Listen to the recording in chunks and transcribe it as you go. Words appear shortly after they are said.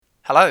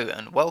Hello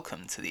and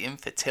welcome to the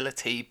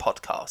Infertility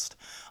podcast.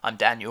 I'm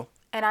Daniel.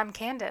 And I'm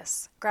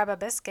Candace. Grab a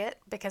biscuit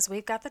because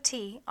we've got the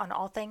tea on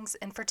all things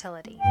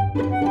infertility.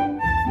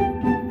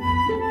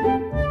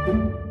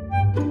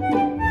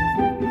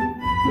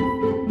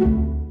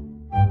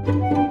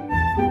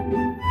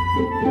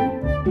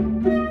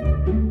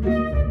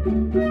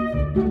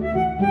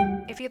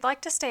 If you'd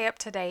like to stay up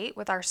to date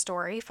with our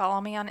story, follow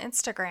me on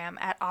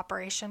Instagram at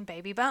Operation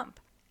Baby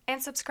Bump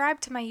and subscribe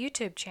to my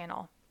YouTube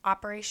channel,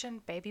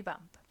 Operation Baby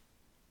Bump.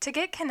 To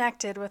get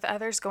connected with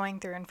others going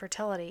through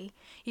infertility,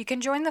 you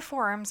can join the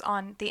forums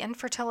on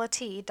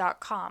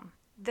theinfertility.com.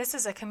 This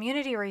is a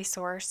community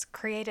resource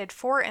created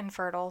for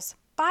infertiles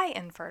by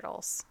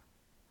infertiles.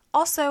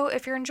 Also,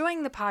 if you're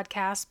enjoying the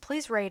podcast,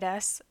 please rate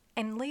us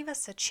and leave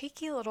us a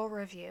cheeky little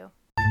review.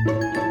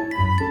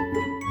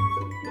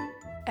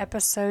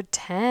 Episode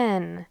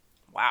 10.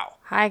 Wow.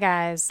 Hi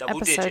guys.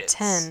 Double Episode digits.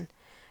 10.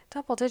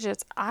 Double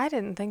digits. I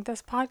didn't think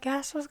this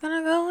podcast was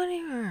going to go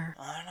anywhere.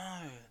 I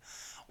know.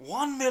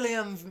 1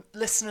 million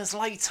listeners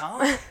later.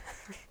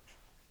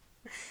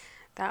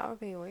 That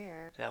would be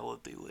weird. That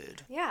would be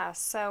weird. Yeah,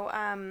 so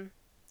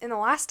in the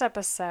last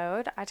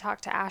episode, I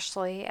talked to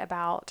Ashley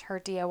about her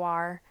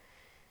DOR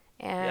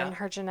and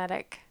her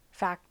genetic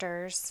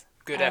factors.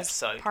 Good as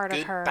episode. Part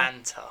Good of her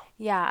banter.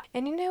 Yeah,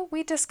 and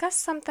we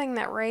discussed something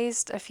that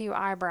raised a few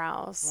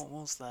eyebrows.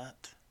 What was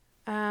that?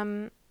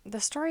 The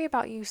story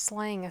about you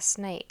slaying a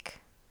snake.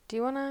 Do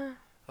you want to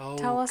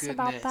tell us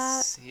about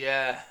that?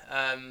 Yeah.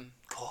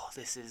 God,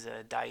 this is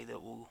a day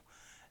that will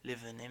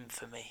live in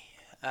infamy.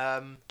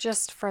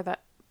 Just for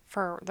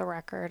the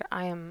record,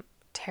 I am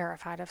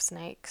terrified of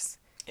snakes.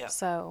 Yeah.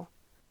 So,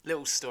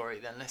 little story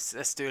then.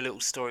 Let's do a little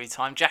story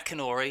time. Jack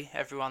and Ori,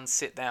 everyone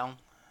sit down.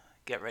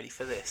 Get ready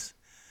for this.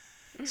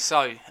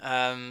 So,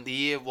 the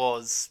year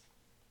was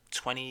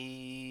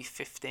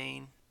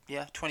 2015.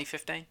 Yeah,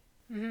 2015.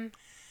 Mm-hmm.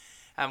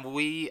 And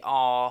we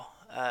are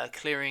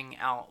clearing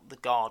out the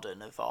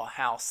garden of our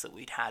house that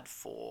we'd had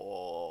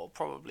for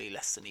probably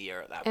less than a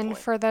year at that point. And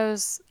for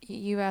those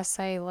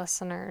USA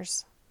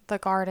listeners, the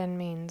garden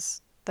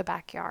means the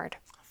backyard.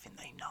 I think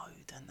they know,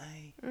 don't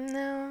they?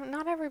 No,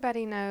 not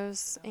everybody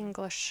knows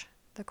English.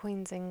 The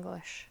Queen's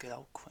English. Good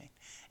old Queen.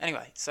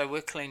 Anyway, so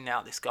we're cleaning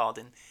out this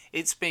garden.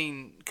 It's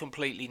been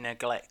completely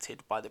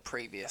neglected by the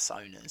previous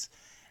owners.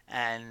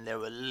 And there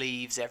were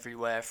leaves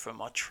everywhere from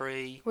our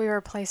tree. We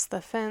replaced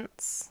the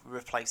fence.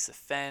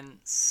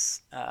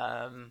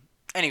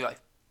 Anyway,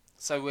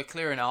 so we're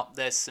clearing up.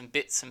 There's some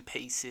bits and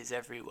pieces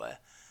everywhere.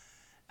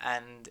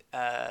 And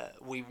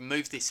we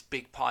removed this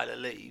big pile of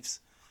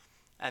leaves.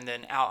 And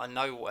then out of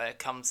nowhere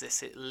comes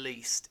this at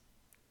least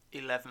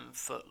 11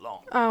 foot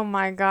long. Oh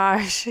my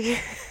gosh.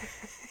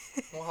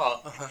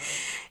 What?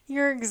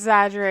 You're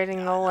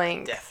exaggerating the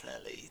length.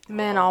 Definitely.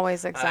 Men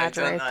always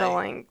exaggerate the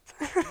length.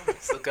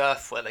 It's the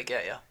girth where they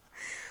get you.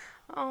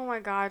 Oh my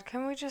god,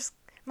 can we just...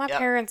 My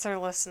parents are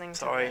listening to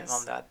Sorry, this.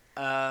 Mum,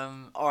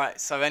 Dad.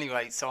 Alright, so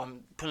anyway,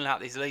 I'm pulling out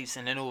these leaves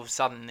and then all of a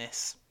sudden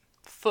this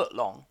foot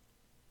long,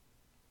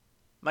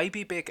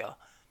 maybe bigger,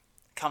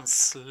 comes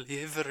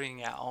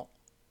slithering out,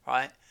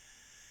 right?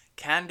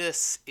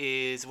 Candace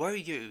is... Where are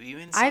you? Are you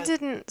inside? I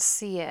didn't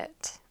see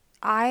it.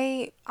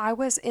 I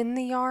was in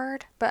the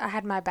yard, but I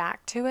had my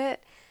back to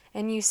it,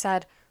 and you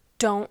said,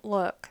 don't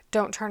look,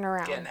 don't turn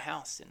around. Get in the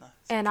house, didn't I?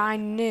 And I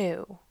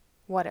knew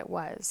what it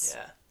was.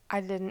 Yeah.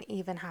 I didn't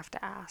even have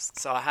to ask.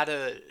 So I had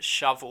a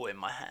shovel in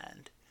my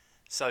hand.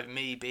 So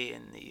me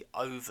being the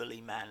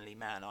overly manly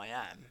man I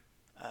am,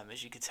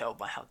 as you could tell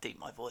by how deep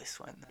my voice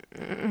went.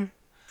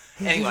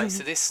 Anyway,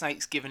 so this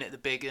snake's giving it the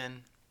big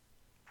un.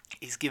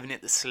 He's giving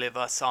it the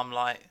sliver. So I'm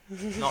like,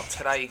 not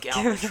today,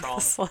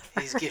 Galvatron.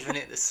 He's giving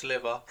it the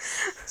sliver.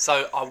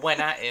 So I went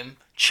at him,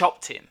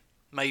 chopped him,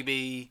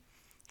 maybe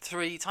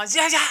 3 times.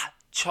 Yeah,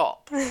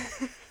 chop.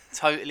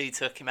 Totally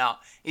took him out.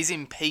 He's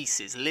in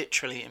pieces,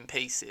 literally in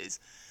pieces.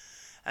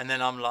 And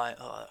then I'm like,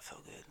 oh, that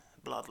felt good.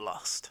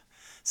 Bloodlust.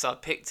 So I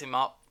picked him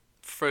up,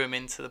 threw him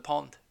into the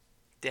pond.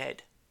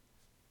 Dead.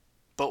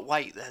 But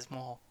wait, there's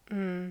more.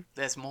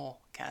 There's more,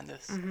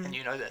 Candace. Mm-hmm. And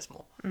you know there's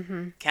more.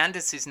 Mm-hmm.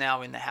 Candace is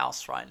now in the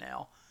house right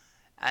now.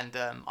 And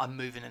I'm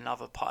moving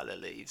another pile of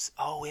leaves.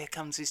 Oh, here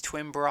comes his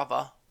twin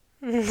brother.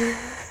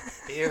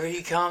 Here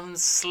he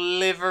comes,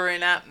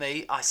 slithering at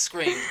me. I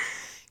screamed,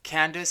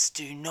 Candace,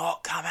 do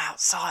not come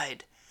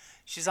outside.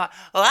 She's like,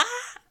 ah!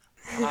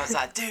 And I was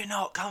like, do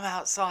not come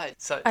outside.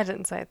 So I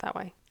didn't say it that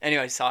way.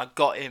 Anyway, so I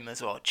got him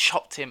as well,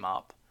 chopped him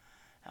up,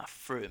 and I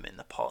threw him in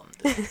the pond.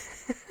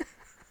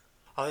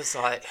 I was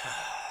like,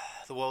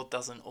 the world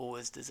doesn't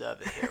always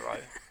deserve a hero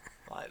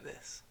like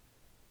this.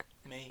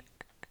 Me.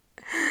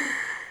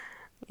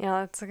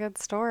 Yeah, that's a good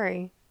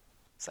story.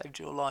 Saved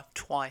your life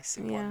twice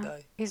in one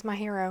day. He's my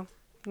hero.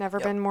 Never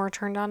been more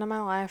turned on in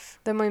my life.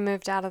 Then we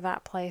moved out of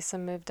that place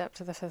and moved up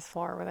to the 5th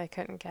floor where they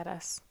couldn't get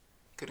us.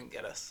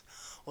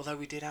 Although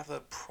we did have a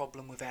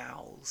problem with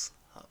owls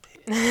up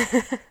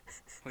here.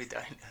 We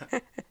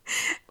don't.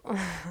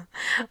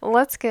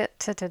 Let's get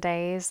to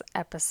today's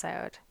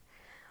episode.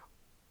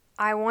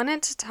 I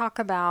wanted to talk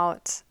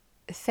about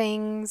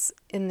things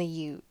in the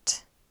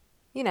ute.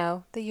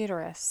 the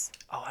uterus.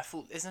 Oh, I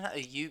thought, isn't that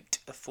a ute,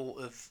 a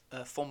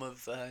form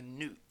of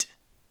newt?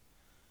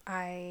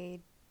 I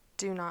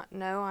do not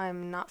know.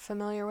 I'm not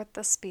familiar with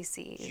the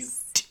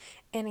species. Ute.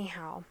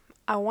 Anyhow,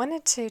 I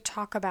wanted to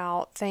talk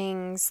about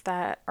things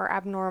that are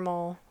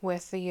abnormal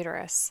with the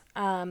uterus.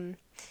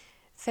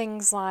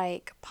 Things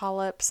like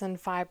polyps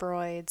and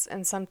fibroids,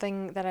 and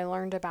something that I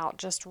learned about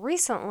just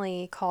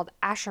recently called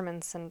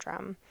Asherman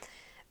syndrome.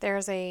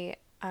 There's a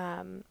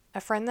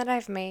friend that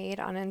I've made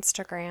on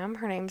Instagram.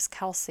 Her name's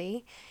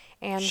Kelsey,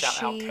 and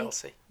Shout out,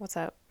 Kelsey. what's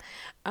up?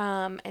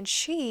 And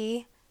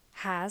she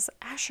has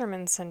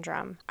Asherman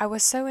syndrome. I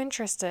was so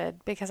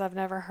interested because I've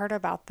never heard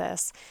about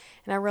this,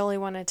 and I really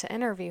wanted to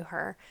interview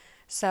her.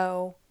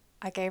 So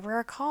I gave her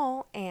a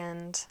call,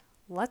 and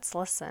let's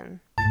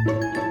listen.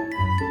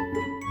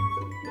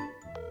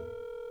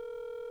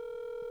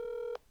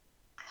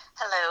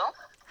 Hello.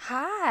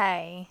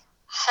 Hi.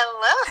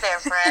 Hello there,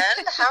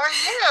 friend. How are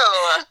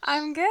you?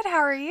 I'm good. How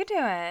are you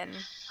doing?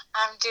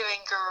 I'm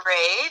doing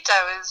great.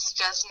 I was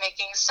just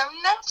making some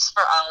notes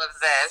for all of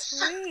this.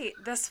 Sweet.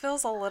 This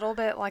feels a little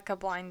bit like a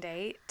blind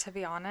date, to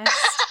be honest.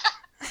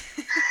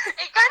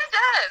 It kind of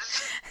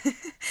does.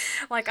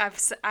 Like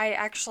I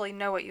actually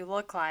know what you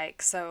look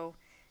like, so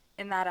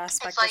in that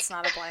aspect, like- it's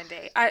not a blind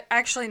date. I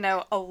actually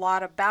know a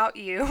lot about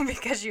you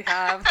because you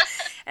have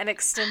an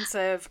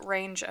extensive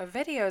range of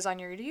videos on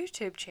your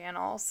YouTube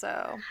channel, so.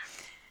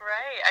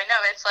 Right. I know.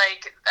 It's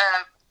like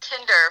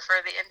Tinder for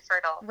the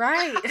infertile.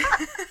 Right.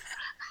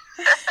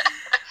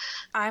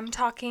 I'm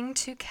talking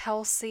to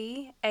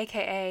Kelsey,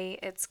 aka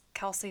it's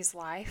Kelsey's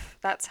Life.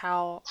 That's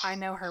how I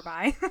know her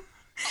by.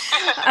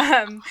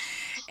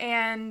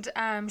 And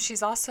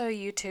she's also a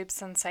YouTube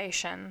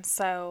sensation,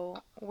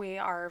 so we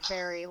are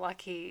very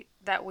lucky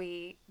that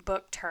we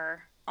booked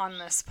her on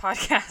this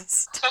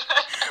podcast,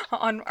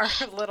 on our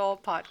little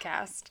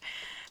podcast.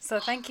 So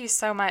thank you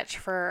so much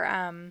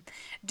for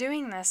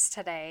doing this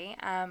today.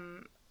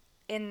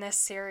 In this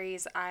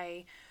series,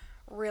 I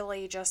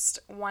really just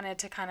wanted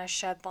to kind of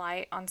shed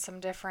light on some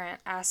different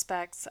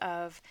aspects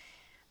of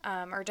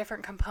or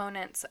different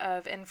components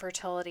of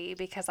infertility,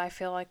 because I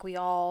feel like we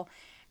all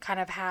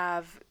kind of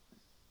have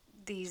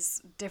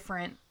these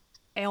different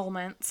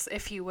ailments,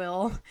 if you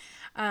will,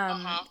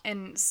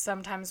 and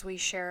sometimes we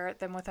share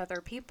them with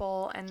other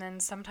people, and then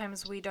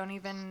sometimes we don't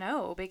even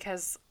know,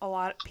 because a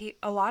lot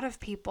of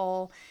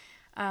people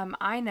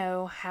I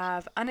know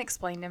have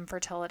unexplained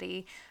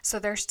infertility, so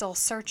they're still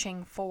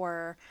searching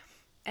for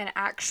an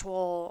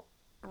actual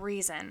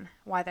reason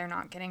why they're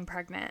not getting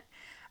pregnant.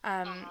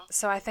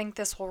 So I think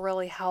this will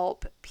really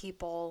help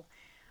people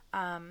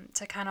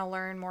to kind of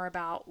learn more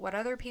about what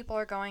other people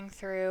are going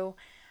through.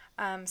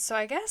 So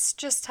I guess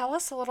just tell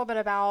us a little bit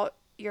about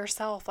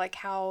yourself, like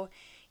how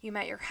you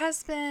met your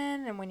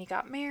husband and when you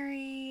got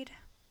married.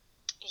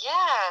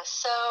 Yeah,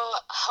 so,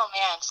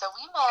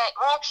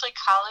 we're actually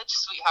college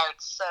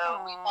sweethearts, so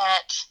Aww. we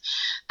met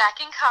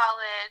back in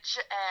college,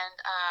 and,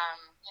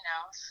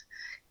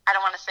 I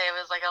don't want to say it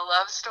was like a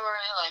love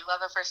story, like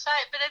love at first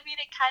sight, but I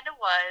mean, it kind of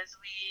was.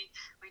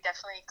 We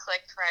definitely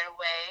clicked right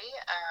away,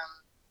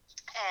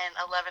 and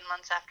 11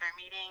 months after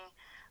meeting,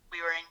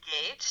 we were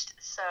engaged,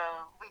 so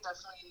we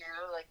definitely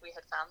knew, like, we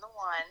had found the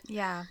one.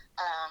 Yeah.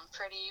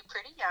 Pretty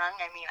young.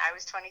 I mean, I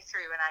was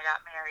 23 when I got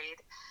married,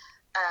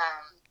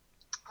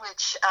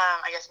 which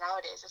I guess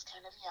nowadays is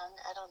kind of young.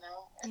 I don't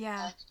know.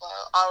 Yeah.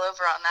 Well, all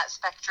over on that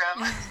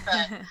spectrum.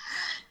 But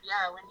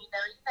yeah, when you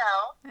know, you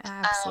know.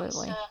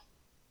 Absolutely.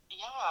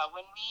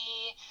 When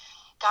we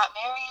got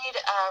married,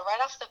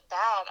 right off the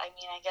bat, I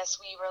mean, I guess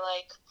we were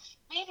like,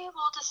 maybe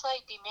we'll just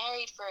like be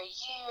married for a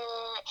year,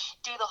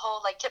 do the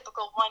whole like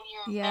typical 1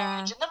 year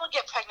marriage, and then we'll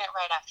get pregnant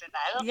right after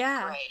that. It'll be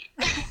great.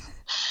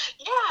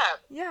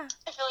 Yeah.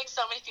 I feel like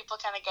so many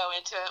people kind of go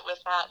into it with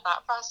that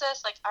thought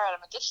process, like, all right, I'm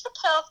gonna ditch the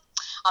pill.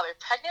 I'll be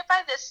pregnant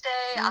by this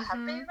day. I'll have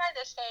a baby by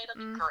this day. It'll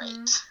be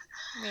great.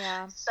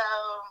 Yeah. So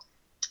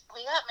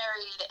we got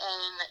married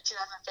in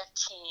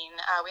 2015.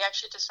 We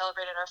actually just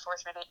celebrated our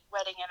 4th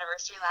wedding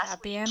anniversary last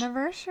Happy week.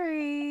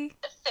 anniversary.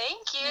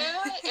 Thank you.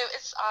 It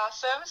was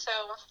awesome. So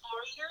we're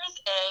 4 years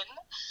in.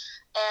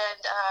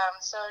 And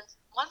so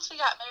once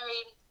we got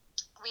married,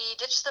 we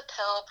ditched the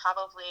pill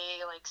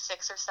probably like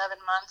 6 or 7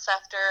 months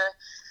after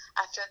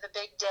the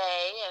big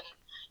day. And,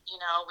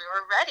 we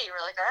were ready.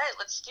 We're like, all right,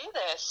 let's do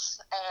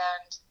this.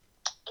 And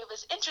it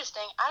was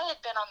interesting. I had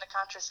been on the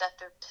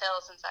contraceptive pill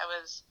since I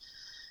was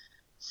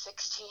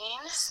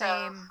 16.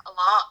 Same. So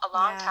a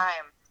long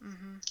time.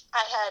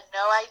 I had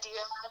no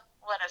idea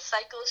what a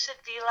cycle should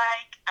be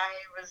like. I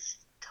was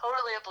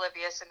totally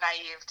oblivious and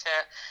naive to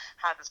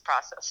how this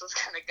process was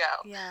going to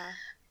go. Yeah.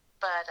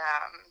 But,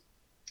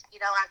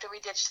 after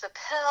we ditched the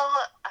pill,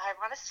 I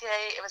want to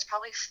say it was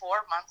probably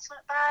 4 months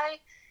went by,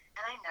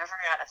 and I never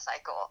got a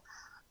cycle.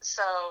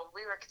 So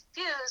we were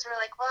confused. We're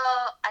like,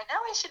 well, I know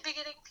I should be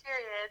getting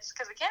periods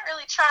because we can't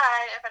really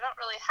try if I don't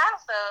really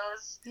have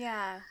those.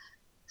 Yeah.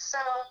 So,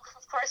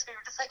 of course, we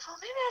were just like, well,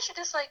 maybe I should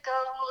just, like, go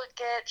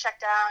get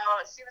checked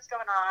out, see what's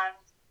going on.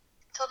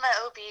 Told my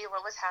OB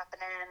what was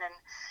happening, and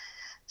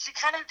she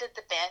kind of did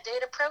the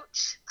Band-Aid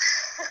approach,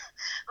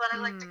 what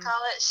I like to call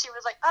it. She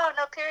was like, "Oh,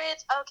 no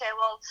periods? Okay,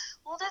 well,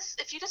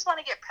 if you just want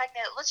to get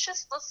pregnant, let's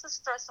just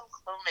throw some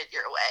Clomid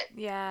your way."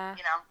 Yeah.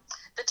 You know,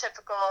 the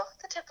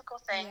typical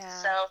thing.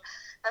 Yeah. So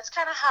that's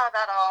kind of how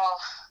that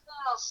all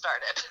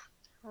started.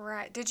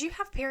 Right. Did you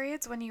have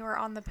periods when you were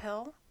on the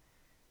pill?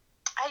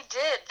 I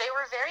did. They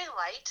were very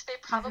light. They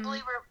probably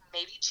were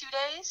maybe 2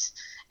 days,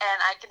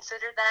 and I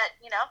considered that,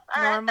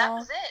 all right, that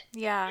was it.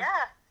 Yeah.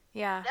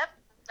 Yeah. Yep,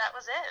 that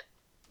was it.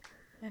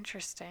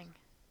 Interesting.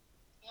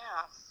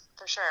 Yeah,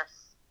 for sure.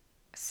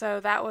 So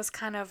that was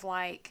kind of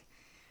like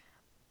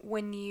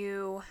when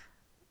you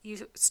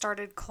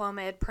started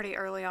Clomid pretty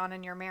early on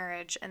in your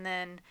marriage, and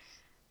then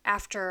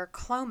after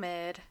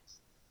Clomid,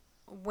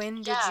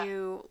 when did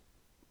you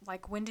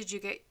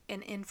get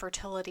an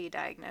infertility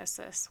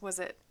diagnosis? Was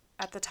it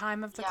at the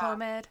time of the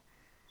Clomid?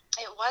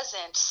 It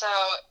wasn't. So,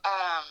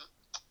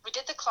 we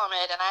did the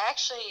Clomid, and I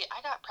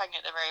got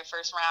pregnant the very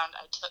first round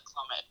I took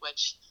Clomid,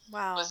 which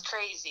was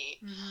crazy,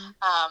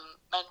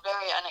 and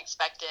very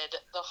unexpected.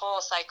 The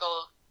whole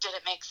cycle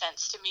didn't make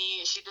sense to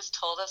me. She just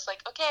told us, like,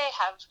 okay,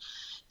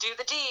 do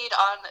the deed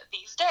on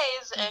these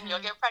days, and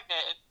you'll get pregnant.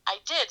 And I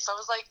did, so I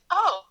was like,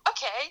 oh,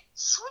 okay,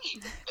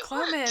 sweet.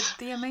 Clomid,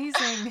 the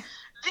amazing.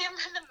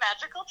 the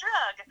magical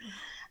drug.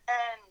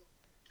 And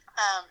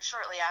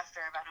shortly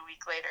after, about a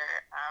week later,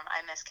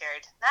 I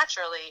miscarried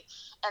naturally,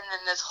 and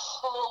then this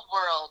whole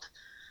world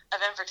of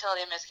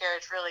infertility and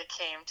miscarriage really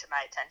came to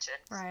my attention.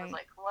 Right. I was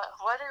like,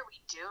 what are we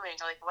doing?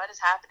 Like, what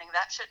is happening?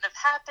 That shouldn't have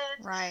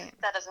happened. Right.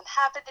 That doesn't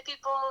happen to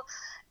people.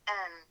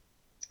 And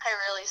I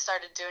really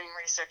started doing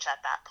research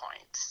at that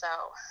point. So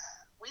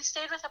we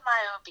stayed with a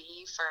MyOB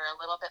for a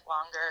little bit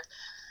longer.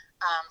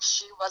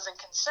 She wasn't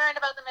concerned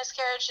about the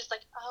miscarriage. She's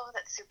like, oh,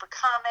 that's super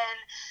common.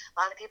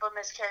 A lot of people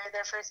miscarry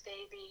their first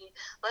baby.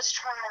 Let's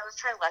try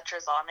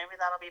letrozole. Maybe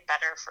that'll be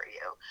better for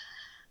you.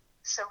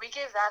 So we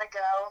gave that a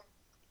go.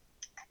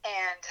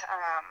 And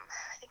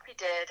I think we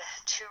did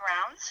 2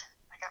 rounds.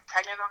 I got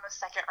pregnant on the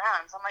second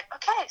round. So I'm like,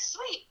 okay,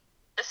 sweet.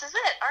 This is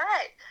it. All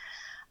right.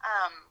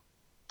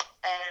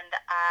 And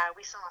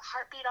we saw a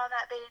heartbeat on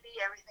that baby.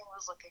 Everything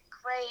was looking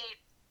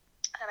great.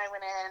 And I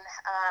went in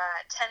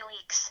 10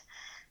 weeks.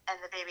 And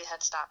the baby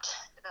had stopped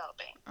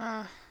developing.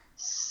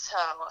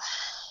 So,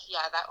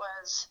 yeah, that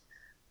was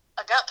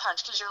a gut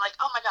punch, because you're like,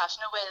 oh my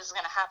gosh, no way this is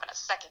going to happen a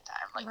second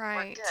time. Like,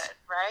 we're good,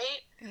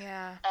 right?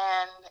 Yeah.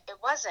 And it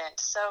wasn't.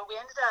 So we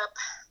ended up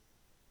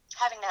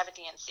having to have a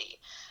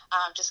DNC,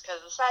 just because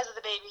of the size of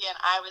the baby, and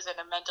I was in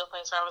a mental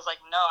place where I was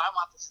like, no, I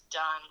want this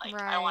done. Like,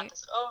 I want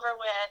this over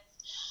with.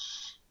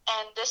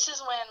 And this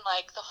is when,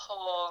 like, the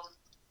whole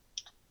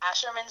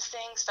Asherman's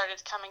thing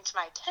started coming to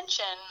my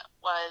attention,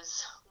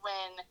 was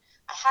when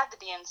I had the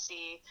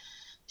DNC,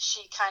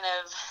 she kind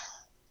of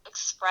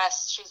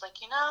expressed, she's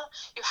like, you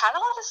had a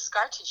lot of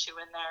scar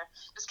tissue in there.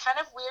 It's kind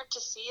of weird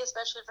to see,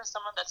 especially for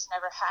someone that's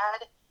never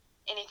had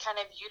any kind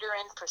of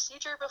uterine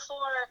procedure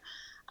before.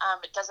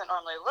 It doesn't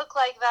normally look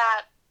like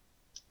that.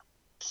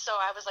 So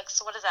I was like,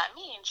 so what does that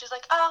mean? She's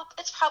like, oh,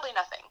 it's probably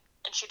nothing.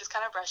 And she just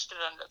kind of brushed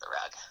it under the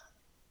rug.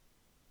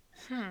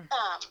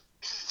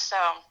 So,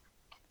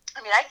 I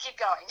mean, I can keep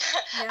going.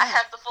 Yeah. I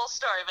have the full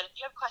story, but if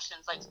you have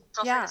questions, like,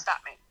 feel free to stop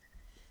me.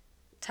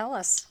 Tell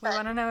us. We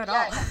want to know it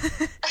all.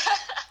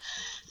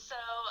 So,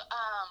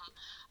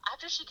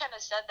 after she kind of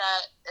said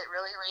that, it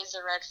really raised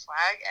a red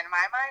flag. In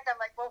my mind, I'm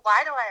like, well,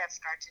 why do I have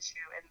scar tissue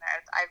in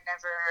there? I've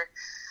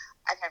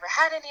never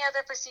had any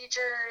other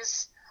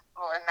procedures,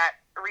 in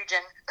that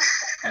region.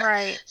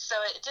 Right.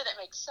 So it didn't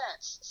make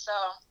sense. So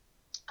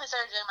I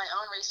started doing my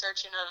own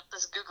research,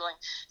 just Googling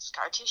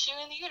scar tissue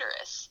in the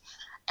uterus.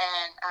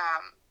 And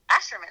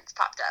Asherman's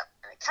popped up,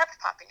 and it kept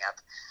popping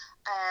up.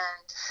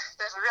 And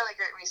there's a really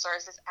great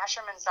resource. It's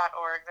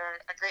ashermans.org.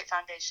 They're a great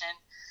foundation.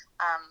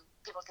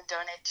 People can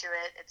donate to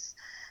it. It's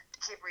to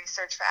keep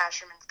research for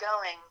Asherman's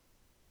going.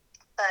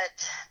 But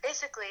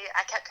basically,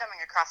 I kept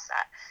coming across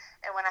that.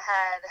 And when I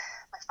had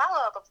my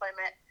follow-up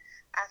appointment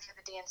after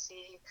the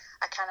DNC,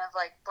 I kind of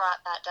like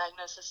brought that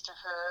diagnosis to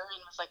her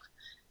and was like,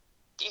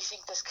 do you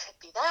think this could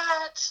be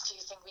that? Do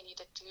you think we need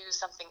to do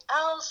something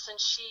else? And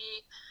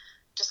she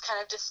just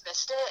kind of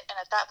dismissed it. And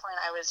at that point,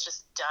 I was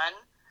just done.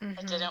 I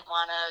didn't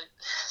want to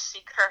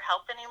seek her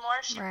help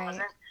anymore. She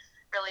wasn't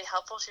really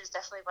helpful. She was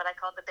definitely what I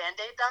called the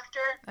Band-Aid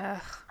doctor.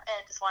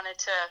 And just wanted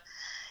to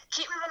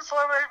keep moving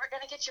forward. We're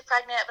going to get you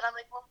pregnant. But I'm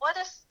like, well,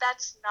 what if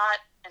that's not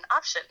an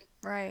option?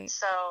 Right.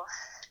 So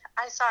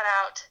I sought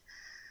out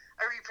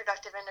a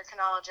reproductive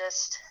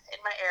endocrinologist in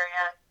my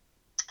area.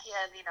 He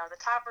had, the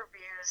top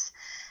reviews.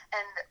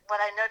 And what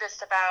I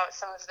noticed about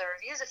some of the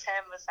reviews of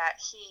him was that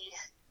he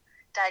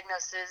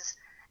diagnoses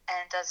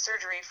and does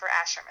surgery for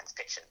Asherman's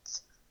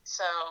patients.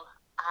 So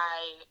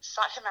I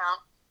sought him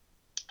out,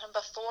 and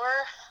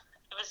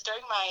it was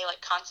during my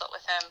consult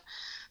with him,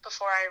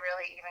 before I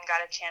really even got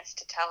a chance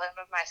to tell him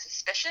of my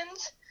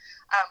suspicions,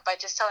 by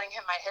just telling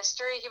him my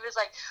history, he was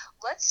like,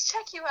 let's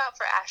check you out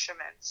for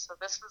Asherman. So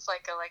this was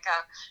like a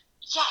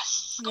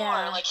yes, score.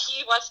 Yeah. Like,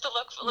 he wants to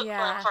look for it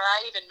before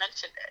I even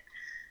mentioned it.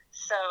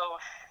 So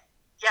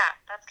yeah,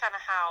 that's kind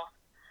of how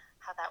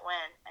how that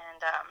went.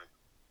 And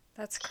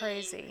That's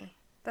crazy.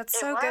 That's it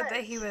so good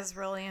that he was. was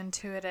really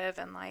intuitive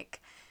and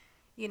like,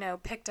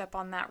 picked up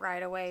on that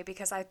right away,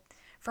 because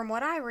from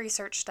what I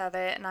researched of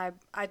it, and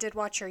I did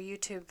watch her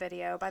YouTube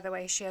video. By the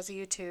way, she has a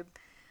YouTube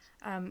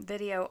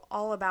video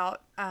all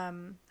about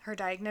her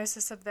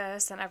diagnosis of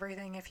this and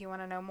everything if you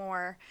want to know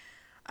more.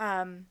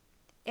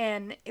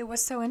 And it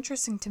was so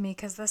interesting to me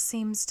because this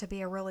seems to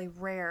be a really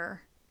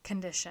rare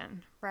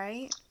condition,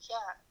 right? Yeah.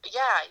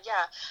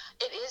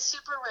 It is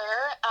super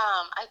rare.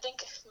 I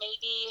think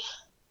maybe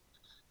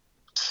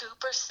 2%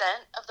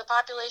 of the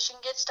population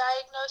gets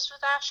diagnosed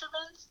with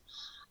Asherman's.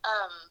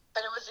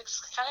 But it was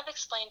kind of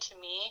explained to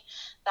me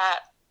that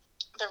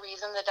the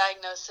reason the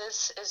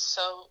diagnosis is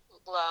so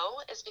low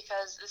is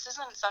because this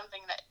isn't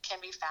something that can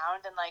be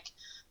found in like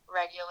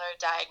regular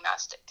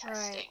diagnostic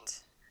testing.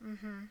 Right.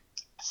 Mm-hmm.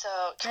 So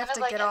They kind have of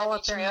to like get all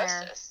up in there.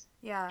 endometriosis.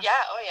 Yeah.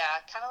 Yeah, oh yeah,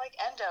 kind of like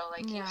endo.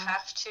 Like you Yeah.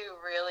 have to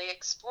really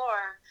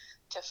explore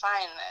to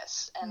find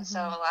this, and so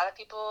Mm-hmm. a lot of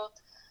people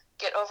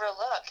get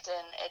overlooked,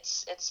 and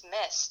it's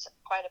missed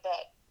quite a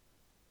bit.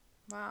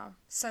 Wow.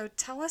 So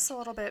tell us a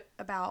little bit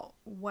about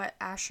what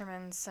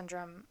Asherman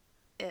syndrome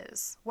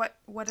is. What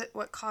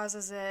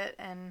causes it,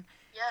 and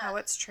how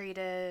it's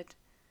treated.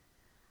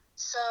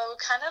 So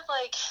kind of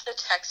like the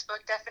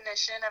textbook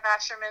definition of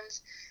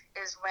Asherman's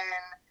is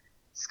when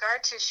scar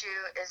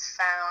tissue is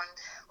found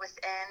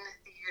within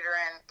the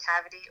uterine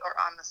cavity or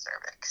on the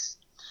cervix.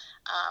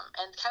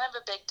 And kind of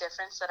a big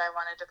difference that I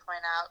wanted to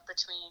point out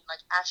between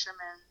like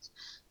Asherman's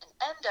and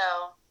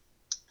endo,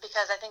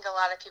 because I think a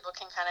lot of people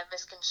can kind of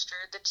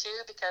misconstrue the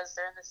two because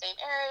they're in the same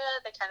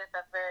area. They kind of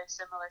have very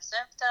similar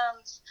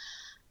symptoms.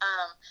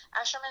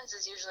 Asherman's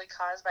is usually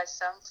caused by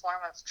some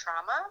form of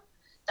trauma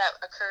that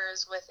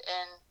occurs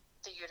within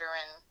the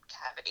uterine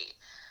cavity.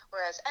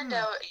 Whereas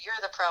endo, you're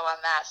the pro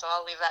on that, so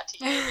I'll leave that to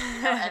you.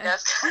 But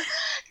endo's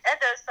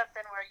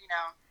something where you're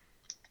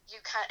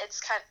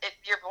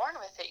born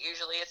with it.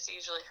 Usually, it's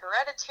usually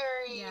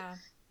hereditary. Yeah.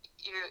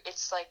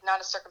 It's like not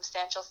a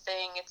circumstantial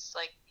thing. It's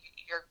like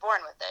you're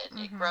born with it.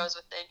 Mm-hmm. It grows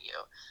within you.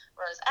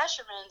 Whereas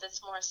Asherman's,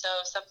 it's more so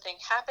something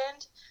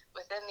happened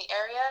within the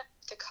area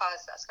to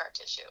cause that scar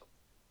tissue.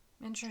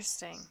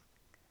 Interesting.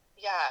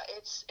 Yeah,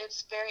 it's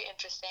very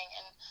interesting,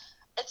 and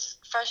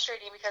it's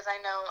frustrating because I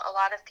know a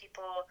lot of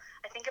people.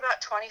 I think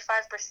about 25%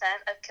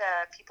 of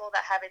people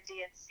that have a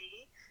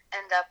DNC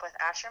end up with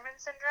Asherman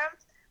syndrome,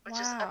 which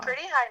is a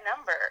pretty high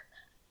number.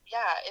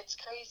 Yeah, it's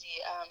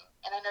crazy.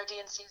 And I know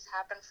DNCs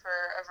happen for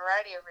a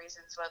variety of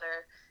reasons,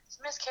 whether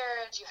it's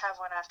miscarriage, you have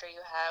one after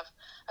you have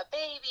a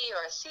baby,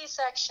 or a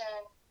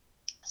C-section.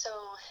 So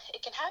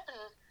it can happen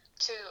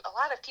to a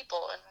lot of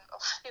people, and a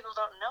lot of people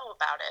don't know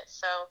about it.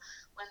 So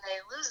when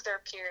they lose their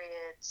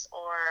periods,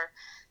 or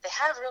they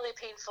have really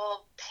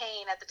painful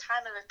pain at the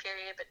time of a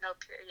period but no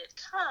period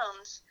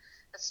comes,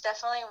 that's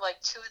definitely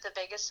like two of the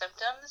biggest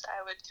symptoms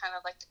I would kind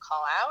of like to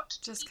call out.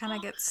 Just kind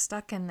of gets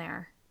stuck in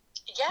there.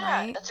 Yeah,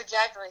 right? that's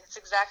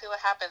exactly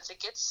what happens.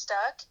 It gets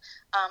stuck.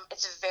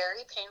 It's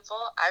very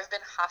painful. I've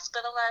been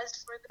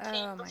hospitalized for the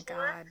pain before. My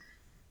God.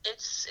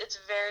 It's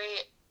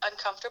very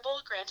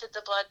uncomfortable. Granted,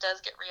 the blood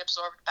does get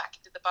reabsorbed back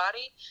into the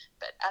body,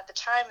 but at the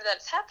time that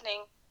it's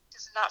happening, it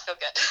does not feel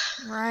good.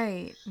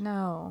 Right.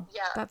 No.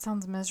 Yeah. That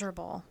sounds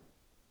miserable.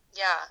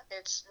 Yeah,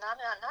 it's not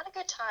a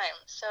good time.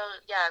 So,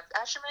 yeah,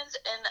 Asherman's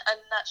in a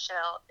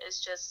nutshell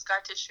is just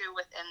scar tissue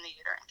within the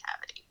uterine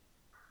cavity.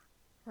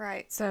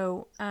 Right.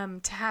 So,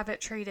 to have it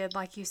treated,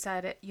 like you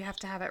said, you have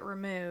to have it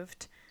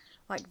removed,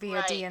 like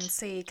via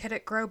DNC. Could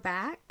it grow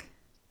back?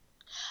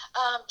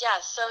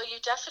 Yeah, so you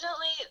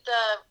definitely,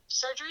 the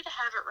surgery to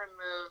have it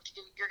removed,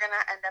 you're going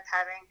to end up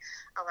having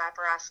a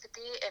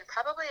laparoscopy and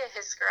probably a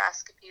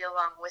hysteroscopy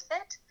along with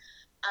it,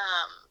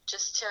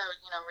 just to,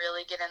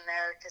 really get in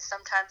there, because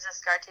sometimes the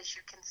scar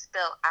tissue can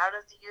spill out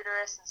of the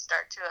uterus and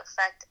start to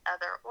affect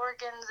other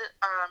organs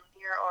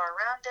near or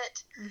around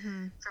it.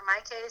 Mm-hmm. For my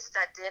case,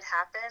 that did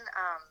happen.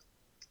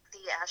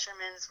 The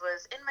Asherman's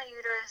was in my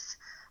uterus,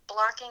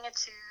 blocking a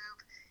tube.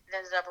 It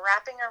ended up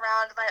wrapping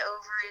around my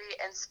ovary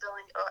and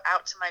spilling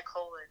out to my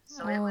colon.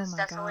 So it was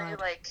definitely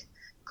like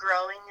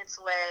growing its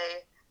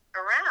way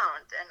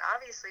around. And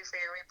obviously for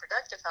your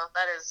reproductive health,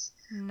 that is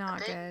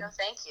not a big good. no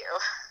thank you.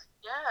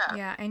 Yeah.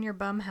 Yeah, and your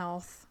bum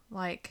health.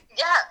 Like,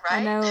 yeah,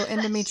 right? I know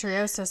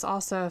endometriosis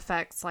also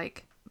affects,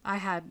 like, I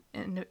had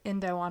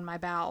endo on my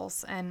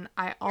bowels, and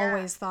I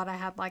always thought I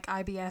had like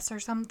IBS or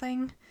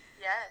something.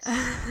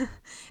 Yes.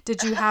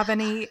 Did you have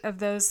any of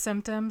those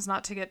symptoms?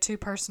 Not to get too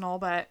personal,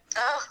 but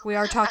we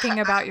are talking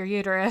about your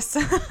uterus.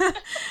 I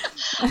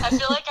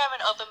feel like I'm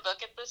an open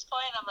book at this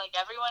point. I'm like,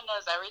 everyone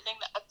knows everything.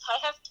 I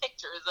have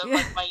pictures of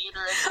like my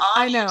uterus on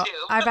I know.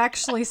 YouTube. I've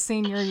actually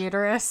seen your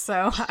uterus,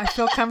 so I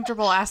feel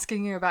comfortable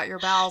asking you about your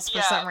bowels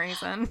for some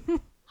reason.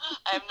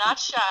 I'm not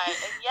shy.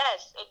 And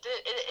yes,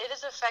 it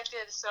has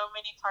affected so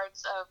many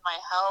parts of my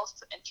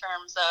health in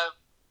terms of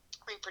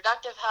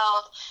reproductive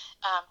health,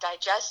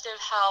 digestive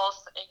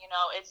health, and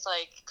it's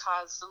like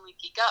caused some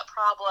leaky gut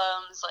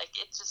problems. Like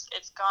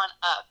it's gone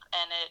up,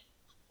 and it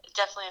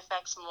definitely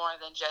affects more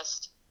than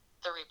just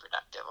the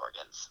reproductive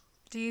organs.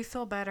 Do you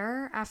feel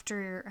better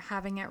after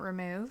having it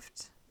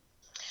removed?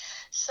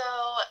 So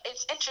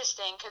it's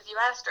interesting because you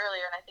asked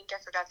earlier, and I think I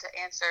forgot to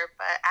answer,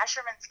 but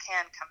Asherman's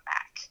can come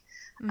back.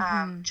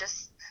 Mm-hmm.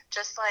 Just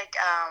like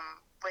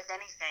with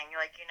anything,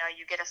 like,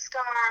 you get a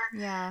scar,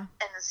 Yeah.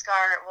 and the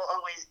scar will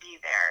always be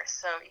there.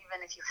 So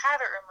even if you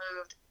have it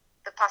removed,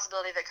 the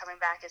possibility of it coming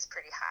back is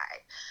pretty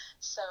high.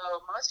 So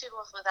most people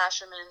with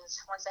Asherman's,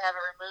 once they have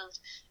it removed,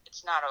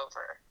 it's not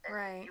over.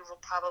 Right. You will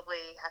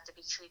probably have to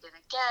be treated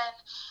again.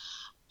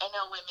 I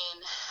know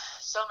women,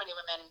 so many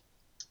women.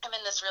 I'm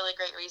in this really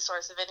great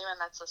resource. If anyone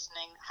that's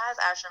listening has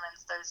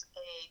Asherman's, there's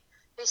a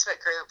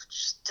Facebook group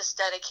just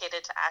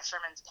dedicated to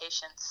Asherman's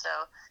patients. So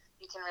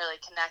you can really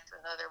connect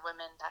with other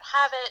women that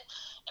have it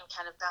and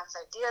kind of bounce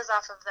ideas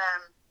off of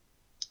them.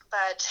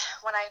 But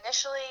when I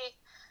initially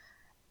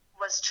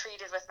was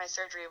treated with my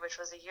surgery, which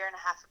was a year and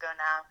a half ago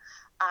now,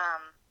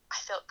 I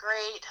felt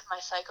great. My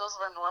cycles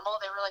were normal.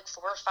 They were like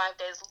 4 or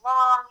 5 days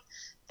long.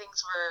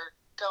 Things were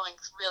going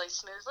really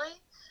smoothly.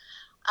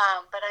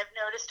 But I've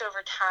noticed over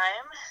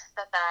time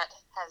that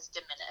has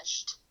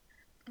diminished.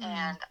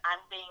 And I'm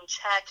being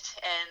checked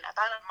in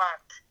about a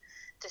month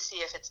to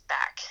see if it's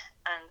back.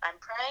 And I'm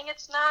praying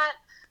it's not,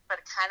 but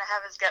I kind of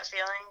have this gut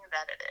feeling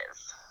that it is.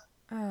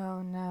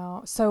 Oh,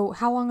 no. So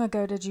how long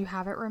ago did you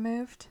have it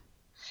removed?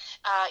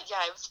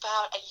 Yeah, it was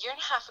about a year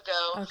and a half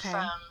ago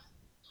from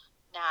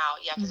now.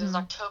 Yeah, because it was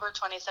October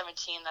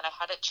 2017 that I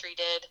had it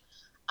treated.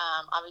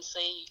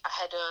 Obviously, I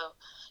had to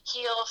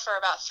heal for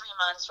about 3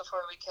 months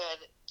before we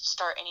could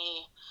start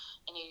any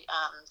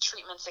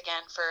treatments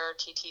again for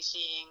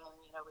TTCing. And,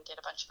 we did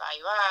a bunch of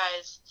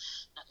IUIs.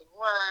 Nothing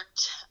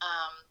worked.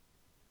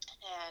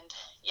 And,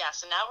 yeah,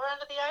 so now we're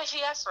under the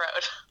IVF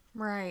road.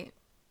 Right.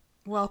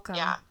 Welcome.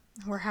 Yeah.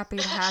 We're happy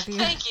to have you.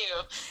 Thank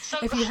you. So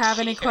if you have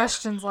any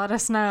questions, let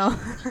us know.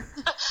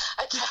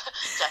 I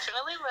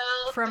definitely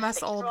will. From us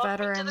Thank old you for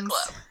welcoming veterans. To the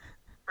club.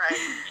 Right.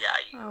 Yeah,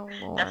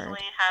 you definitely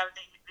have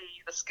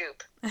the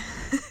scoop.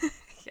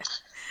 Yeah.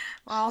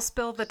 Well, I'll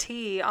spill the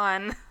tea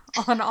on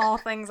all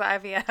things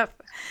IVF.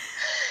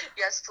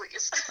 Yes,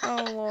 please.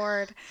 Oh,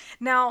 Lord.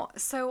 Now,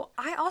 so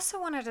I also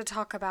wanted to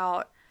talk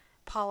about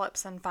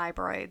polyps and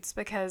fibroids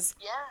because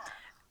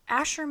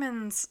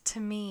Asherman's, to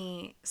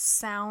me,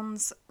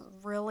 sounds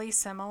really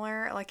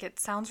similar. Like, it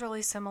sounds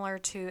really similar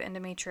to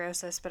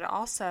endometriosis, but it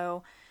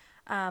also,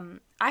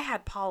 I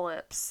had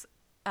polyps,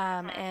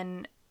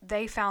 and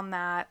they found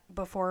that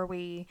before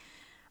we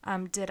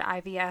did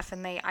IVF,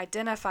 and they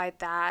identified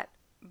that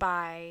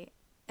by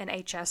an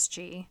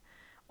HSG.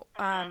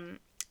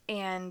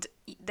 And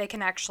they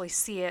can actually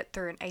see it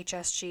through an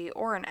HSG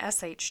or an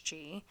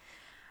SHG.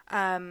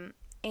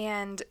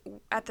 And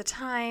at the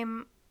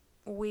time,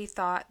 we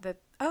thought that,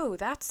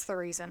 that's the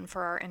reason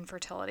for our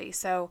infertility.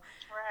 So,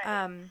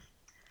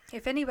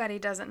 if anybody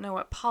doesn't know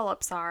what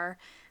polyps are,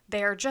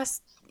 they are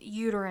just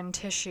uterine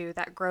tissue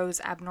that grows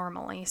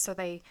abnormally. So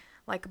they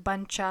like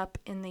bunch up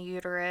in the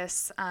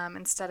uterus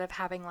instead of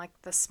having like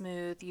the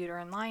smooth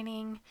uterine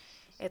lining.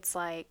 It's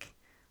like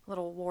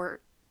little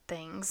wart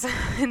things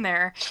in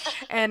there.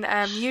 And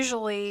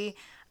usually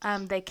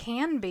they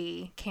can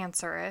be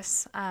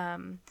cancerous.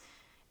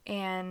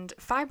 And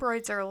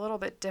fibroids are a little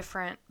bit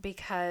different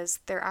because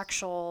they're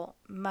actual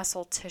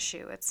muscle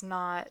tissue. It's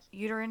not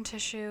uterine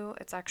tissue,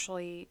 it's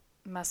actually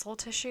muscle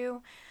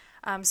tissue.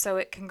 So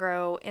it can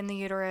grow in the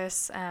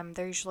uterus.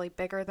 They're usually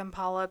bigger than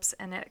polyps,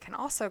 and it can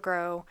also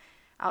grow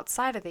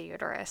outside of the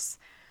uterus.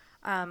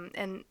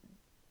 And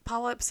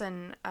polyps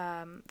and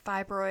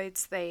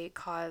fibroids, they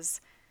cause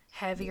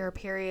heavier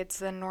periods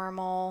than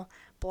normal,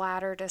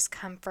 bladder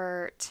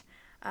discomfort,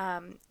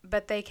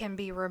 but they can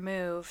be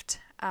removed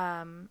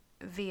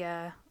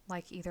via,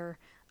 like, either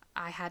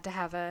I had to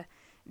have a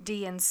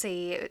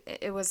DNC.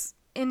 It was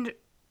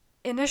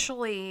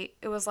initially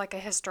it was like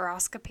a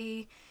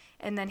hysteroscopy,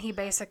 and then he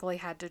basically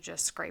had to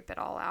just scrape it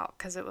all out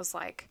because it was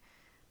like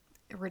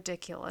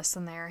ridiculous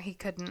in there. He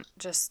couldn't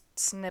just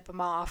snip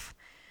them off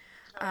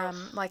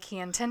like he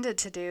intended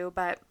to do.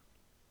 But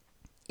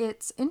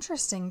it's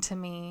interesting to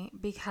me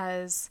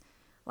because,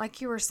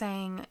 like you were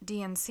saying,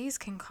 DNCs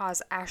can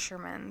cause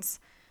Asherman's.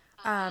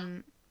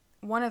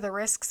 One of the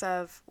risks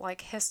of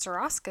like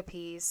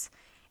hysteroscopies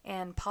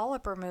and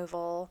polyp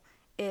removal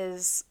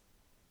is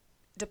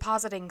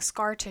depositing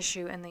scar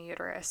tissue in the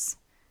uterus.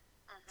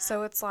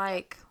 So it's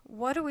like,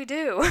 what do we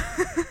do?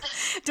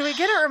 Do we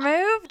get it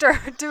removed or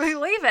do we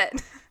leave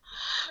it?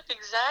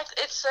 Exactly.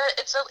 It's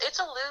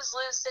a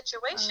lose-lose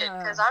situation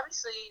because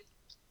obviously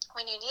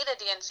when you need a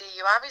DNC,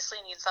 you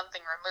obviously need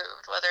something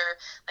removed, whether,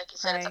 like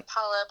you said, it's a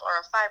polyp or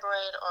a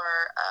fibroid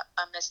or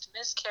a missed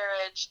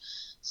miscarriage.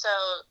 So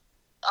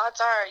odds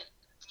are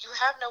you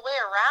have no way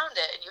around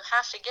it, and you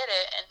have to get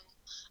it. And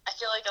I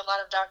feel like a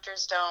lot of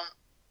doctors don't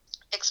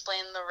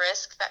explain the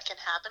risk that can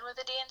happen with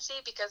a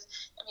DNC because,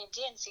 I mean,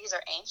 DNCs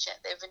are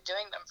ancient. They've been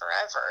doing them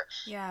forever.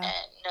 Yeah.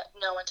 And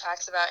no one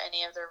talks about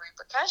any of their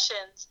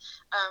repercussions.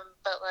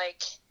 But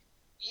like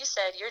you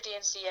said, your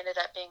DNC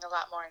ended up being a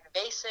lot more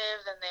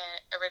invasive than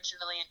they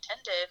originally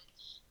intended.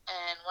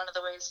 And one of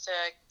the ways to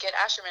get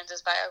Asherman's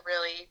is by a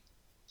really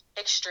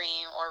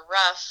extreme or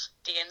rough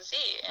D&C,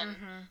 and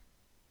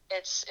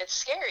it's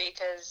scary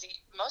because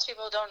most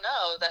people don't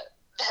know that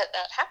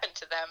happened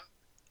to them.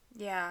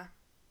 Yeah.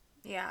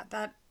 Yeah,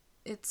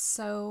 it's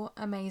so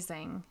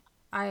amazing.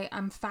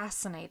 I'm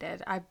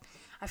fascinated. I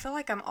feel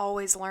like I'm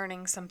always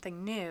learning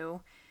something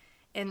new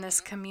in this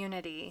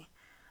community.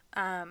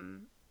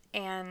 And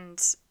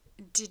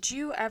did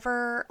you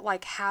ever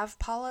like have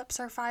polyps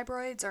or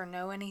fibroids or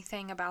know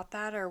anything about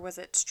that, or was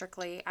it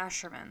strictly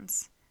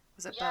Asherman's?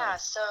 Was it Yeah,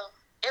 both? so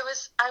it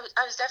was. I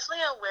was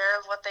definitely aware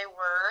of what they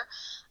were.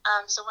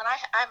 So when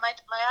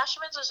my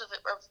Asherman's was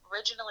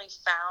originally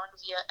found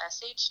via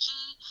SHG,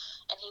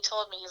 and he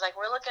told me, he's like,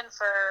 we're looking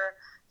for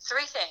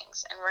three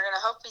things, and we're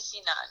gonna hope we see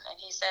none. And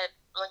he said,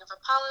 we're looking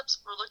for polyps,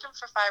 we're looking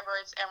for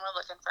fibroids, and we're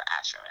looking for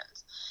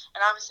Asherman's.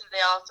 And obviously,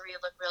 they all three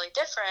look really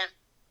different.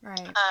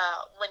 Right.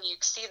 When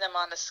you see them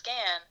on the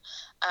scan,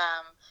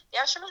 the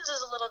Asherman's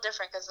is a little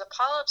different because the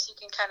polyps, you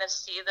can kind of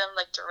see them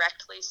like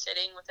directly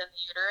sitting within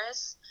the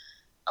uterus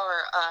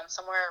or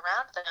somewhere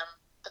around them.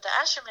 But the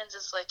Asherman's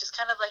is like just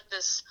kind of like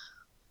this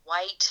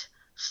white,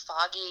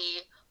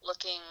 foggy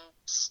looking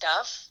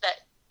stuff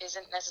that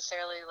isn't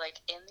necessarily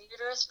like in the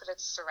uterus, but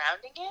it's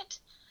surrounding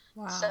it.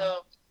 Wow.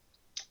 So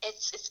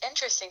it's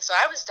interesting. So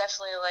I was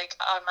definitely like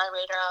on my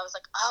radar. I was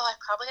like, oh, I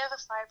probably have a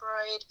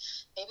fibroid.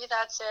 Maybe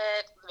that's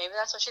it. Maybe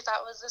that's what she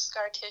thought was the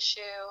scar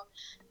tissue.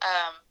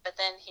 But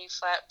then he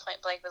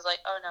point blank was like,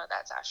 oh no,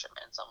 that's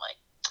Asherman. So I'm like,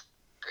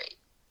 great.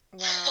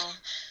 Wow.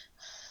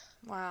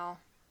 Wow.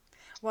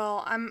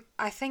 Well,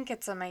 I think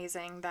it's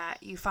amazing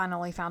that you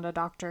finally found a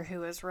doctor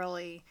who is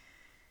really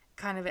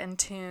kind of in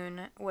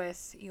tune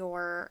with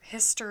your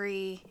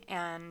history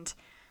and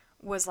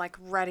was like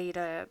ready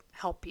to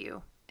help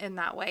you in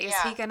that way. Is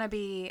he Yeah. going to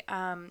be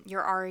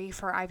your RE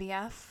for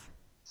IVF?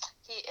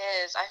 He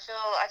is. I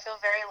feel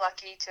very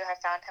lucky to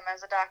have found him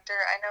as a doctor.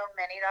 I know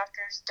many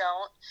doctors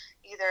don't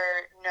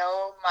either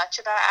know much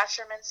about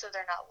Asherman, so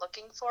they're not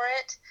looking for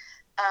it.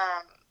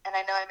 And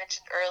I know I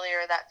mentioned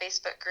earlier that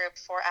Facebook group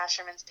for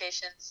Asherman's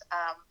patients,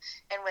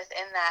 and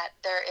within that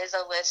there is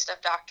a list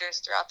of doctors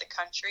throughout the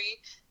country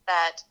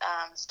that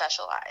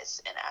specialize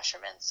in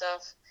Asherman. So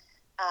if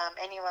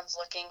anyone's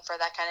looking for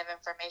that kind of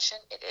information,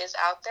 it is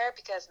out there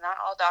because not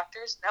all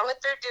doctors know what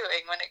they're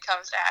doing when it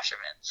comes to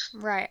Asherman's.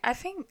 Right. I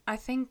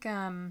think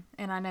and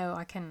I know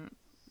I can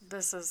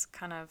this is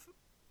kind of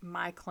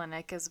my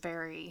clinic is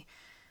very,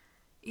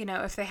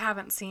 if they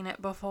haven't seen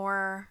it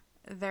before,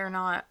 they're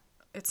not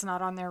it's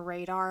not on their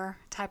radar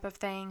type of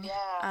thing.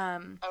 Yeah.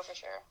 Oh, for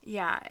sure.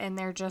 Yeah, and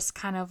they're just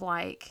kind of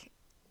like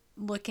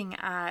looking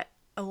at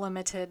a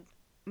limited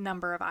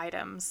number of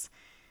items.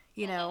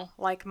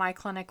 Like my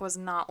clinic was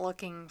not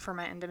looking for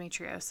my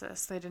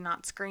endometriosis. They did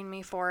not screen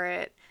me for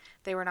it.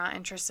 They were not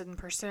interested in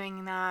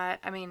pursuing that.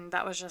 I mean,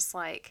 that was just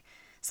like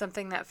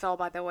something that fell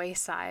by the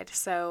wayside.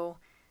 So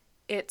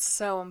it's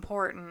so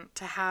important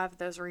to have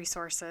those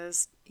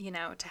resources,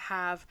 to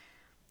have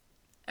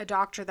a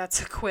doctor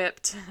that's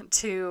equipped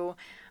to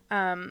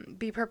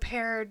be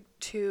prepared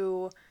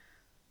to,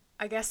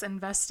 I guess,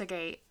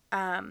 investigate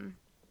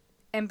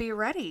and be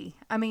ready.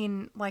 I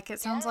mean, like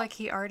it sounds Yeah. like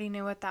he already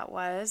knew what that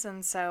was.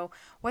 And so,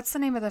 what's the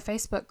name of the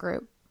Facebook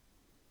group?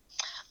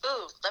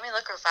 Ooh, let me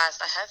look real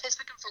fast. I have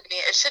Facebook in front of me.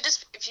 It should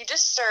just, if you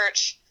just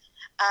search,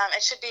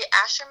 it should be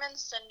Asherman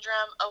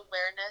Syndrome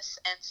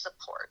Awareness and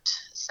Support.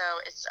 So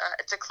it's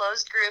a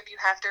closed group. You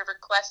have to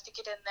request to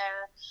get in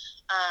there.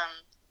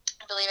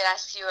 I believe it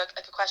asks you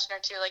a question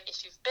or two, like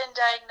if you've been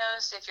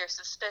diagnosed, if you're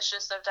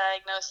suspicious of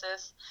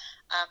diagnosis,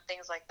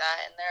 things like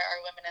that. And there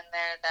are women in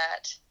there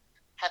that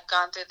have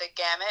gone through the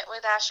gamut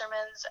with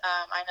Asherman's.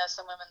 I know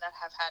some women that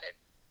have had it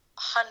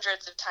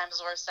hundreds of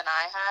times worse than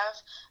I have,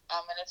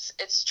 and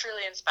it's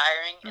truly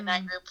inspiring in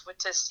that group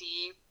to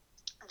see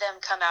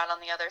them come out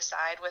on the other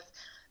side with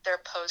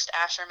their post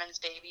Asherman's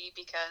baby,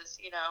 because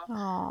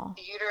Oh,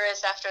 the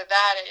uterus after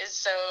that it's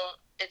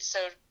so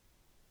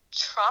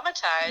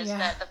traumatized yeah,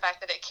 that the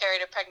fact that it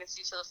carried a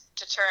pregnancy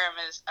to term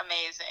is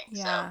amazing.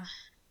 So yeah.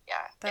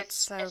 yeah, That's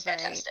so it's great.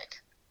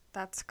 fantastic.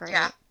 That's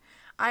Yeah.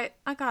 great.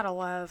 I gotta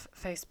love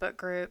Facebook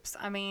groups.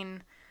 I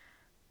mean,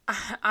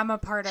 I'm a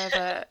part of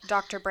a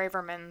Dr.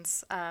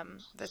 Braverman's,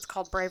 that's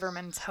called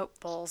Braverman's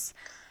Hopefuls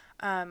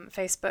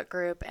Facebook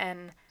group.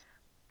 And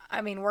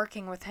I mean,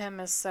 working with him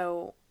is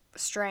so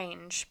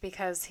strange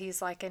because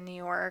he's like in New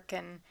York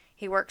and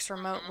he works Hmm.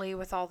 remotely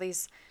with all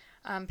these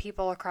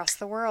people across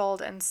the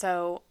world. And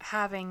so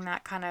having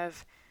that kind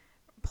of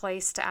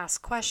place to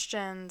ask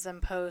questions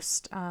and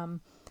post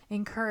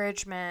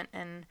encouragement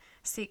and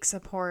seek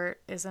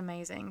support is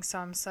amazing. So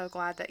I'm so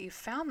glad that you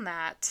found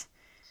that.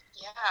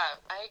 Yeah,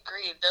 I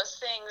agree. Those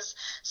things,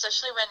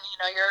 especially when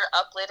you're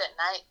up late at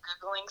night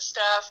googling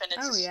stuff and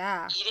it's Oh, just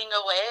yeah, eating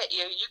away at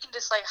you. You can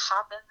just like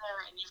hop in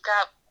there and you've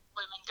got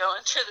women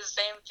going through the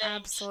same thing, googling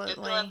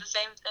absolutely. the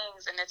same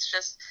things, and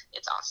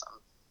it's awesome.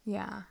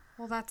 Yeah,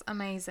 well, that's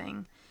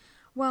amazing.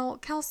 Well,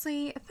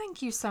 Kelsey,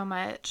 thank you so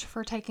much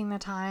for taking the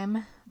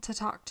time to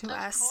talk to Of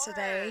us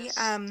today.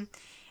 course.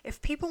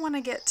 If people want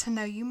to get to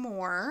know you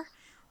more,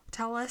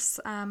 tell us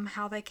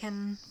how they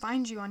can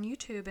find you on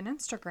YouTube and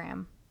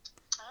Instagram.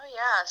 Oh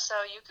yeah.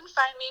 So you can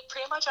find me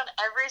pretty much on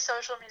every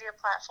social media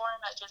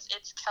platform at just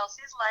It's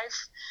Kelsey's Life.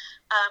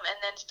 And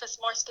then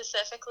more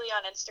specifically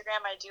on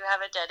Instagram, I do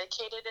have a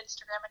dedicated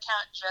Instagram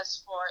account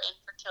just for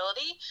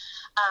infertility.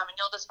 And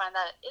you'll just find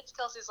that It's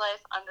Kelsey's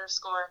Life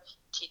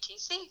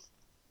 _TTC.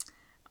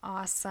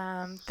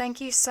 Awesome.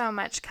 Thank you so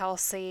much,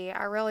 Kelsey.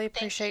 I really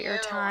appreciate your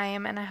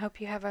time, and I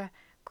hope you have a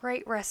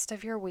great rest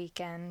of your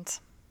weekend.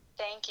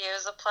 Thank you. It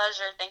was a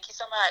pleasure. Thank you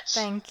so much.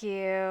 Thank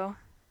you.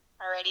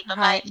 Alrighty,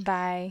 bye-bye. All right,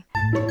 bye.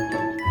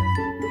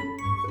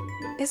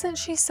 Isn't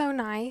she so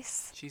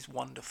nice? She's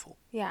wonderful.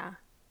 Yeah,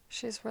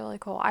 she's really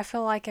cool. I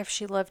feel like if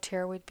she lived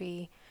here, we'd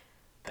be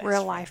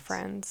real life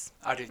friends.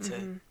 I do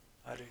too.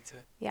 I do too.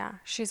 Yeah,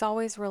 she's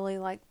always really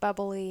like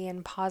bubbly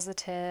and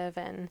positive,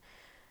 and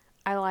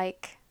I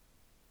like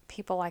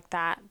people like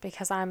that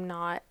because I'm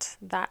not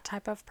that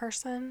type of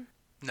person.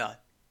 No.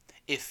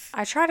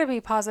 I try to be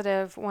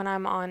positive when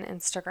I'm on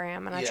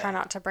Instagram, and I try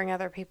not to bring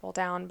other people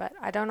down, but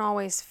I don't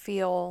always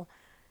feel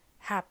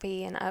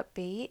happy and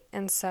upbeat,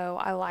 and so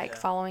I like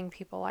following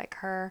people like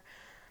her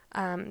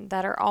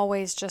that are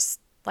always just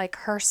like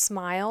her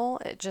smile.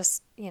 It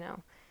just,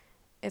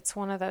 it's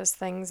one of those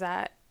things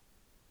that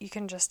you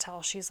can just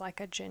tell she's like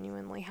a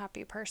genuinely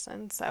happy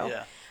person.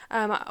 So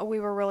we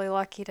were really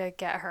lucky to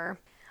get her.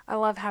 I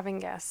love having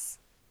guests.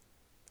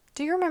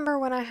 Do you remember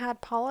when I had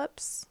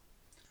polyps?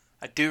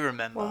 I do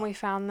remember. When we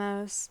found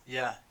those.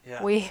 Yeah.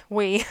 We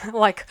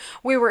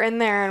were in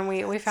there and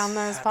we found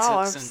those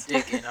polyps. Took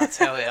some digging, I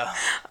tell you.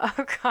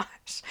 Oh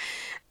gosh.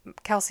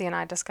 Kelsey and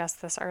I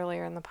discussed this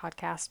earlier in the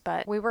podcast,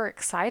 but we were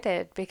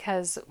excited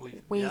because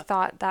we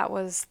thought that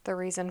was the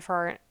reason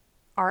for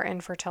our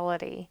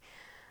infertility.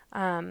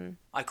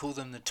 I call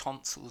them the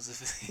tonsils.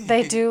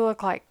 They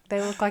look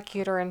like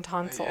uterine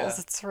tonsils. Yeah.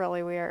 It's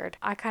really weird.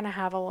 I kind of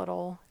have a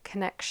little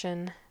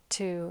connection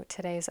to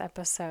today's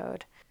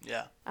episode.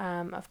 Yeah.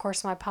 Of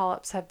course, my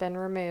polyps have been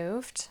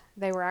removed.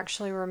 They were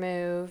actually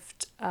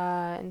removed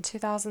in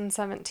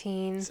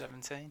 2017.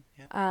 17,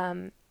 yeah.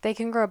 They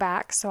can grow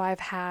back, so I've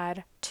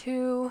had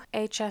 2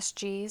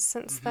 HSGs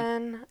since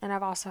then, and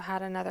I've also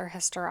had another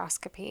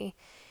hysteroscopy,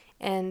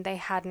 and they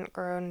hadn't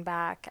grown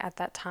back at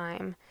that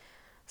time.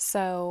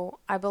 So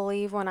I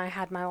believe when I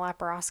had my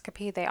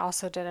laparoscopy, they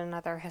also did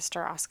another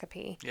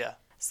hysteroscopy. Yeah.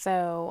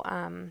 So,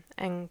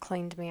 and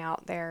cleaned me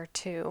out there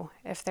too,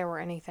 if there were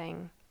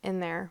anything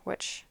in there,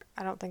 which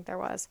I don't think there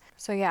was.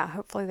 So yeah,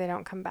 hopefully they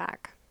don't come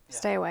back. Yeah.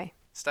 Stay away.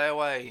 Stay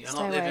away. You're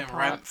not living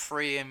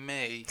rent-free in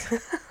me.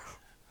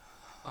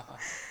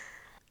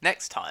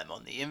 Next time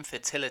on the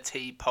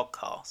Infertility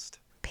Podcast.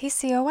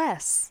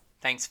 PCOS.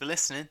 Thanks for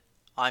listening.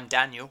 I'm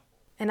Daniel.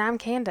 And I'm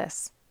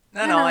Candace.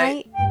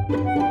 Night.